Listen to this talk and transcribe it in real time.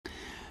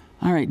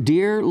All right,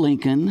 dear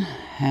Lincoln,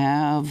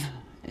 have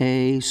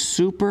a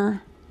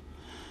super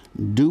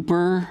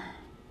duper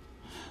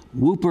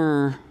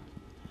whooper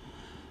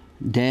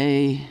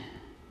day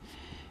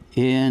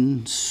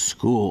in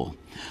school.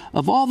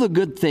 Of all the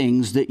good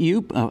things that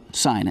you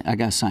sign it, I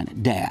gotta sign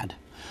it, Dad.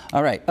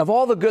 All right, of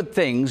all the good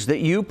things that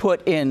you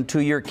put into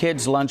your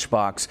kid's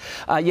lunchbox,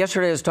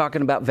 yesterday I was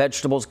talking about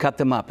vegetables, cut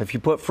them up. If you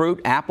put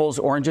fruit, apples,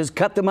 oranges,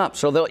 cut them up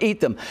so they'll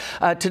eat them.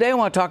 Today I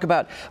want to talk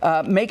about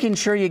making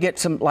sure you get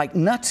some like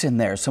nuts in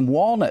there, some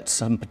walnuts,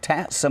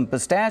 some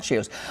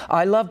pistachios.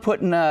 I love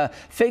putting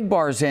fig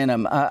bars in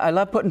them. I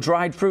love putting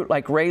dried fruit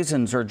like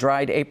raisins or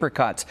dried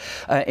apricots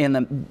in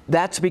them.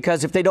 That's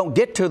because if they don't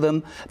get to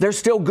them, they're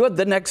still good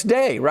the next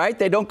day, right?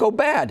 They don't go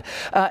bad.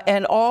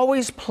 And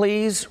always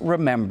please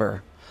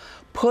remember,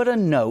 put a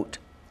note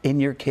in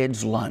your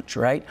kid's lunch,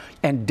 right?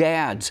 And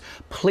dads,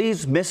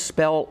 please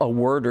misspell a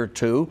word or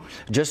two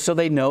just so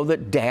they know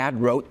that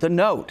Dad wrote the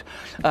note.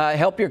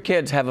 Help your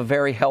kids have a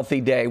very healthy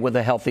day with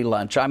a healthy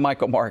lunch. I'm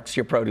Michael Marks,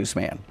 your produce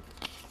man.